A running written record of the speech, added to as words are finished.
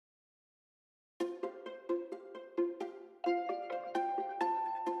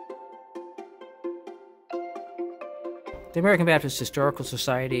The American Baptist Historical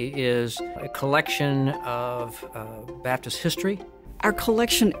Society is a collection of Baptist history. Our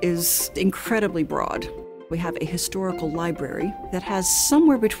collection is incredibly broad. We have a historical library that has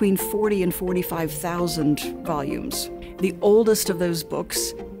somewhere between 40 and 45,000 volumes. The oldest of those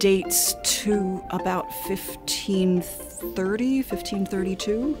books dates to about 1530,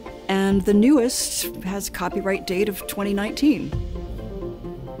 1532, and the newest has a copyright date of 2019.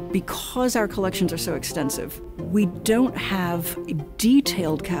 Because our collections are so extensive, we don't have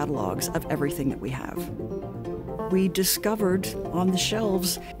detailed catalogs of everything that we have. We discovered on the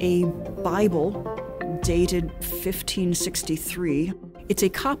shelves a Bible dated 1563. It's a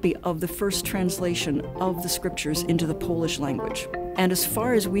copy of the first translation of the scriptures into the Polish language. And as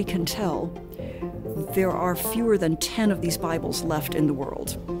far as we can tell, there are fewer than 10 of these Bibles left in the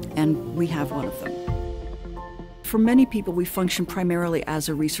world, and we have one of them. For many people, we function primarily as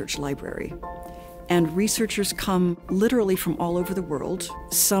a research library. And researchers come literally from all over the world.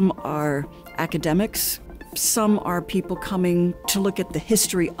 Some are academics, some are people coming to look at the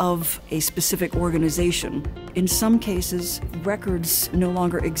history of a specific organization. In some cases, records no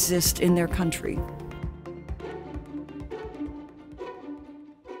longer exist in their country.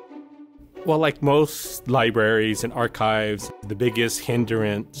 Well, like most libraries and archives, the biggest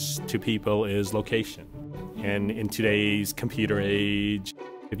hindrance to people is location. And in today's computer age,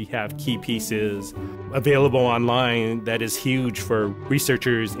 if you have key pieces available online, that is huge for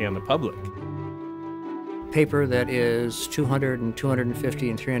researchers and the public. Paper that is 200 and 250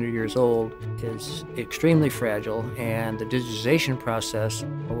 and 300 years old is extremely fragile, and the digitization process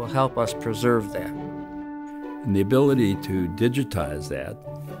will help us preserve that. And the ability to digitize that,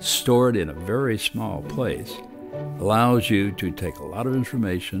 stored in a very small place, allows you to take a lot of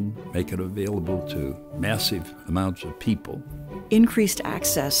information, make it available to massive amounts of people. Increased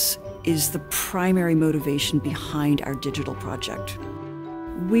access is the primary motivation behind our digital project.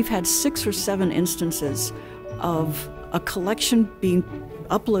 We've had 6 or 7 instances of a collection being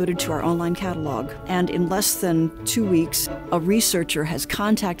uploaded to our online catalog, and in less than 2 weeks, a researcher has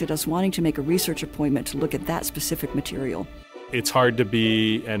contacted us wanting to make a research appointment to look at that specific material. It's hard to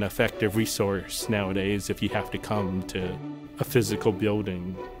be an effective resource nowadays if you have to come to a physical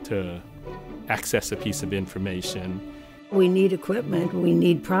building to access a piece of information. We need equipment, we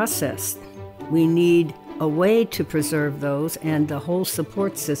need process, we need a way to preserve those and the whole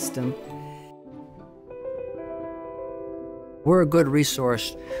support system. We're a good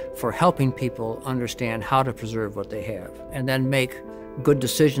resource for helping people understand how to preserve what they have and then make good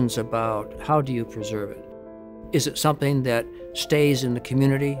decisions about how do you preserve it. Is it something that stays in the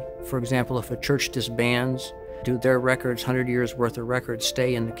community? For example, if a church disbands, do their records, 100 years worth of records,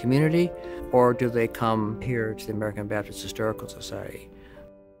 stay in the community, or do they come here to the American Baptist Historical Society?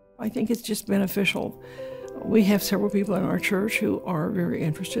 I think it's just beneficial. We have several people in our church who are very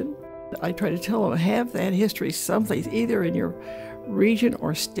interested. I try to tell them, have that history someplace, either in your region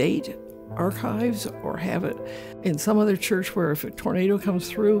or state archives, or have it in some other church where if a tornado comes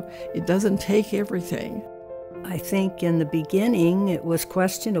through, it doesn't take everything. I think in the beginning it was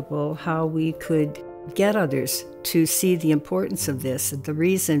questionable how we could get others to see the importance of this. The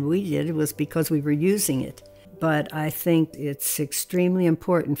reason we did it was because we were using it. But I think it's extremely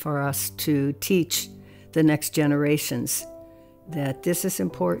important for us to teach the next generations that this is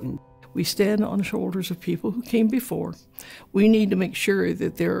important. We stand on the shoulders of people who came before. We need to make sure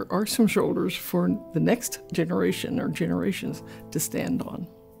that there are some shoulders for the next generation or generations to stand on.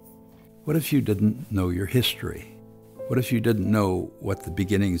 What if you didn't know your history? What if you didn't know what the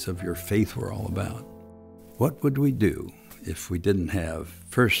beginnings of your faith were all about? What would we do if we didn't have,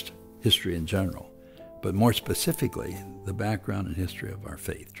 first, history in general, but more specifically, the background and history of our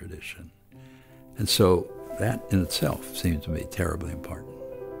faith tradition? And so that in itself seems to me terribly important.